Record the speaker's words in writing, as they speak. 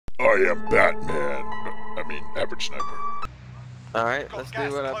I am Batman. I mean, average sniper. Alright, let's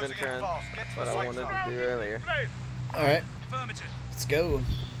do what I've been trying, what I wanted to do earlier. Alright, let's go.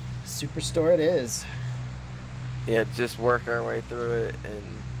 Superstore it is. Yeah, just work our way through it and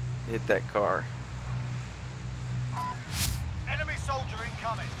hit that car. Enemy soldier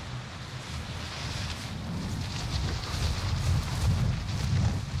incoming.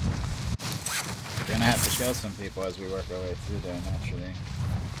 We're gonna have to kill some people as we work our way through there, naturally.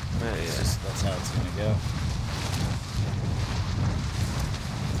 Yeah. It's just, that's how it's gonna go.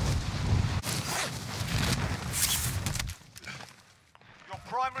 Your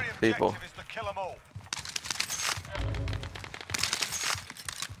primary objective People. is to kill them all.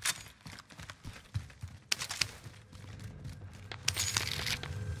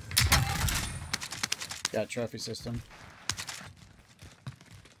 Got trophy system.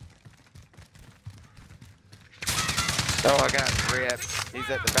 Oh, I got Rip. He's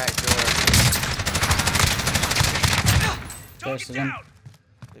at the back door. Posted him.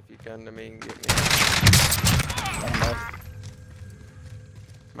 If you come to me and get me. Got him both.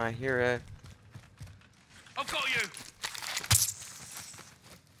 My hero. I've got you.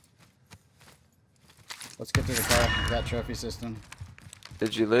 Let's get to the car. We got trophy system.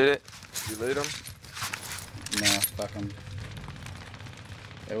 Did you loot it? Did you loot him? No, fuck them.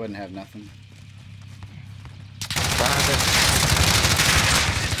 They wouldn't have nothing.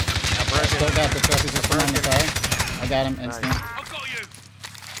 I still got the trophy system on the car. I got him instant. Nice. I've got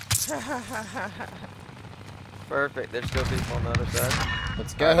you. Perfect. There's still people on the other side.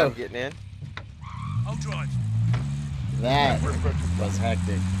 Let's Alright, go. I'm getting in. I'll drive. That was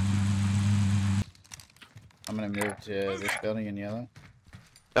hectic. I'm gonna move to this building in yellow.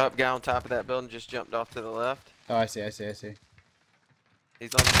 Up, guy on top of that building just jumped off to the left. Oh, I see, I see, I see.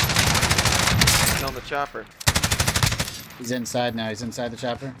 He's on the chopper. He's inside now. He's inside the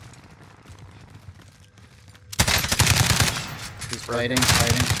chopper. He's fighting,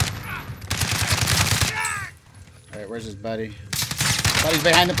 fighting. Alright, where's his buddy? Buddy's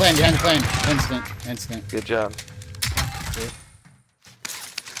behind the plane, behind the plane. Instant, instant. Good job. See?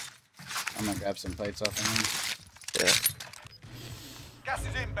 I'm gonna grab some plates off of him. Yeah. Gas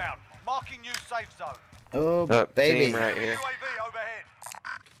is inbound. Marking new safe zone. Oh, Up, baby. team right here. UAV overhead.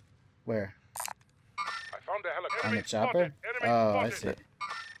 Where? I found a helicopter. On the chopper? Oh, I see. Are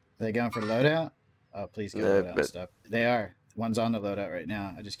they going for loadout? Oh, please go No, loadout and but- stuff. They are. One's on the loadout right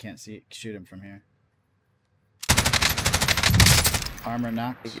now. I just can't shoot him from here. Armor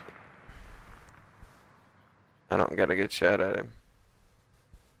knocked. I don't got a good shot at him.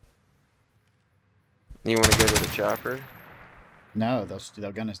 You want to go to the chopper? No,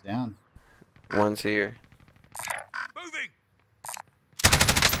 they'll gun us down. One's here. Moving.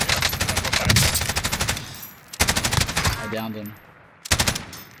 I downed him.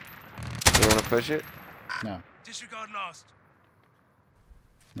 You want to push it? No. Disregard last.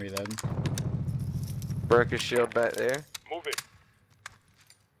 Reloading. Broke his shield back there. Moving.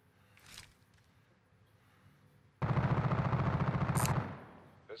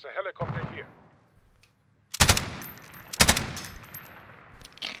 There's a helicopter here.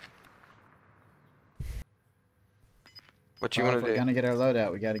 What you Well, want if to we're do? gonna get our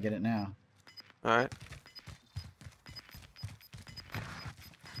loadout, we gotta get it now. Alright.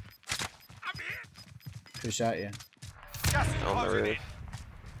 Who shot you? Gas is On the closing in. roof.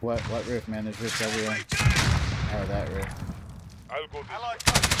 What roof, man? There's roofs everywhere. Oh, that roof. I'll go this way. Allied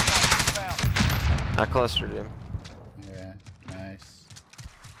close inbound. I clustered him. Yeah, nice.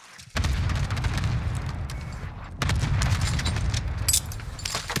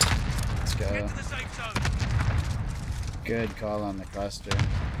 Let's go. Get to the safe zone. Good call on the cluster.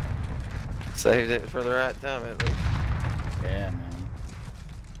 Saved it for the right time at least. Yeah, man.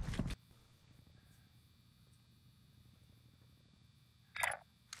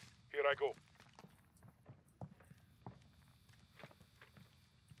 Here I go.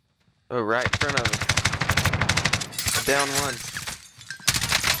 Oh, right in front of him. Down one.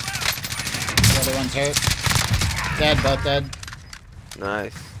 The other one's hurt. Dead, both dead.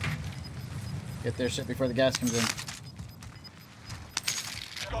 Nice. Get their shit before the gas comes in.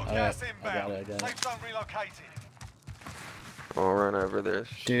 Got Oh, gas yeah. inbound. I got it. Safe zone relocated. I'll run over this.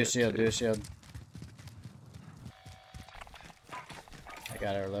 Do a shit, shield, too. do a shield. I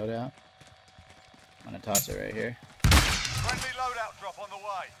got our loadout. I'm gonna toss it right here. Friendly loadout drop on the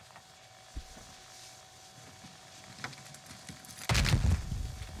way.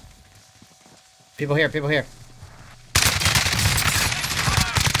 People here, people here.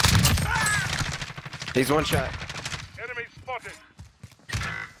 He's one shot. Enemy spotted.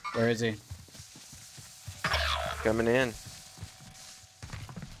 Where is he? Coming in.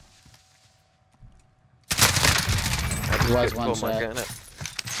 He was Couldn't one pull my shot. gun up.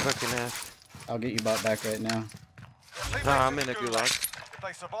 Fucking ass. I'll get you bought back right now. Teammates No, I'm in a gulag. If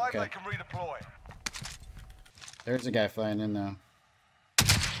they survive, Okay. they can redeploy. There's a guy flying in though.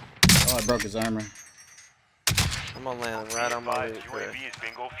 Oh, I broke his armor. I'm gonna land right on my loot, bro. UAV is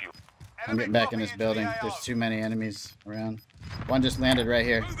bingo fuel. I'm getting back in this building. There's too many enemies around. One just landed right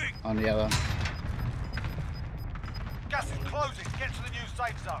here on the yellow. Gas is closing. Get to the new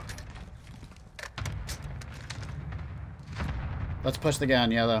safe zone. Let's push the guy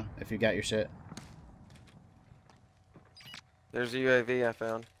on yellow if you got your shit. There's a UAV I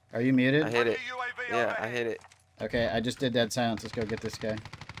found. Are you muted? I hit it. UAV Yeah, I overhead. hit it. Okay, I just did dead silence. Let's go get this guy.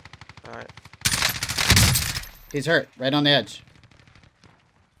 Alright. He's hurt, right on the edge.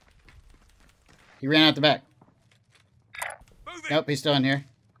 He ran out the back. Nope, he's still in here.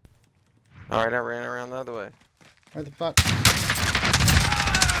 Alright, I ran around the other way. Where the fuck?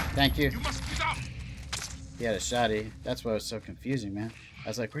 Thank you. He had a shotty. That's why it was so confusing, man. I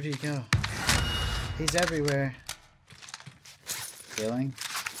was like, where did he go? He's everywhere. Killing.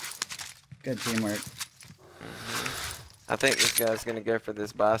 Good teamwork. I think this guy's gonna go for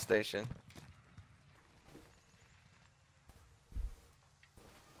this buy station.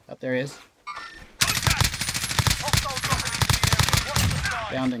 Up there he is. Hostile dropping into the area. Watch the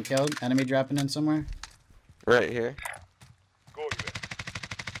sky. Downed and killed. Enemy dropping in somewhere. Right here. Go you there.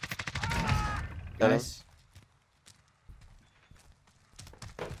 Got him. Nice.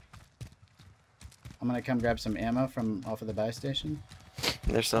 I'm gonna come grab some ammo from off of the buy station.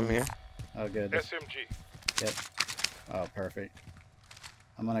 There's some here. Oh, good. SMG. Yep. Oh, perfect.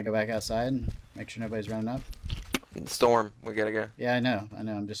 I'm gonna go back outside and make sure nobody's running up. Storm, we gotta go. Yeah, I know.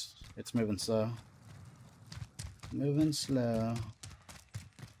 I'm just, it's moving slow. Moving slow.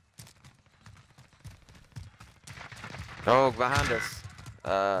 Oh, behind us.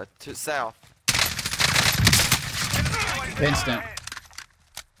 To south. Instant.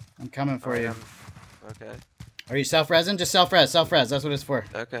 I'm coming for you. Okay. Are you self-resin? Just self-res. Self-res. That's what it's for.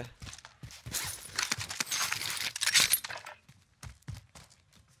 Okay.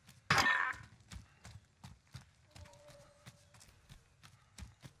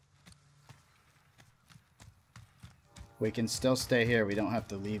 We can still stay here. We don't have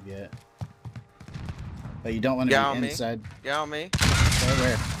to leave yet. But you don't want Get to on be me. inside. Get on me.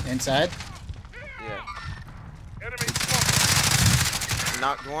 Where? Inside? Yeah. Enemy spotted.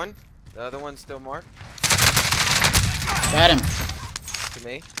 Knocked one. The other one's still marked. Got him. To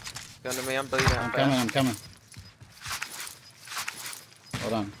me. Come to me. I'm bleeding. I'm coming. I'm coming.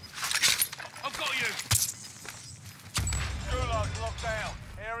 Hold on. I've got you. Gulag locked down.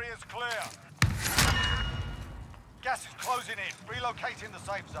 Area's clear. Gas is closing in. Relocating the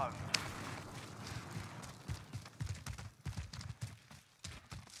safe zone.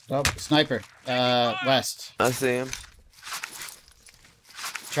 Oh, sniper. West. I see him.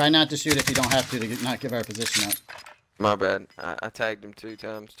 Try not to shoot if you don't have to not give our position up. My bad. I tagged him 2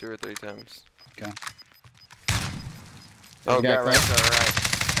 or 3 times. Okay. Oh, You guy got right close? to the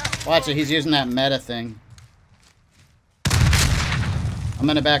right. Watch it. He's using that meta thing. I'm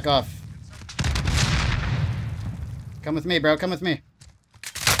gonna back off. Come with me, bro. Come with me.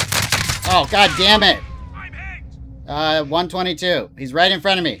 Oh, god damn it. 122. He's right in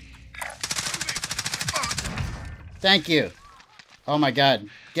front of me. Thank you. Oh my god.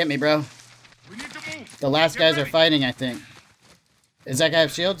 Get me, bro. We need to move. The last guys are fighting, I think. Does that guy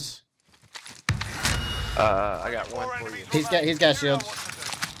have shields? I got one for you. He's got shields.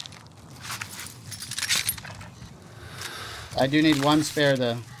 I do need one spare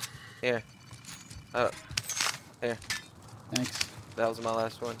though. Here. Here. Thanks. That was my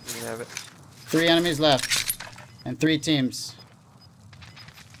last one. You can have it. 3 enemies left. And 3 teams.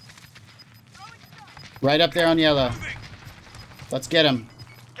 Right up there on yellow. Let's get him.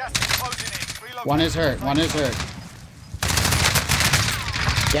 Gas is closing in. Relocating One is hurt. the One safe is zone.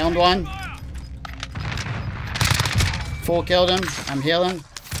 hurt. Downed one. Full killed him. I'm healing.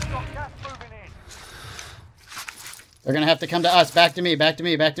 Got gas moving in. They're gonna have to come to us. Back to me. Back to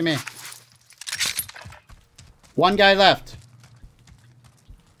me. Back to me. One guy left.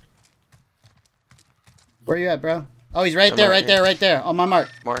 Where you at, bro? Oh, he's right I'm there, right right here. there, right there. On my mark.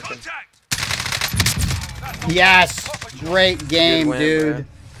 Marking. Yes! Great game, win, dude. Good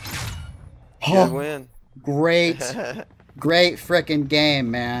Oh, win. great. Great frickin' game,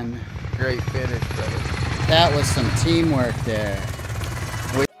 man. Great finish, brother. That was some teamwork there.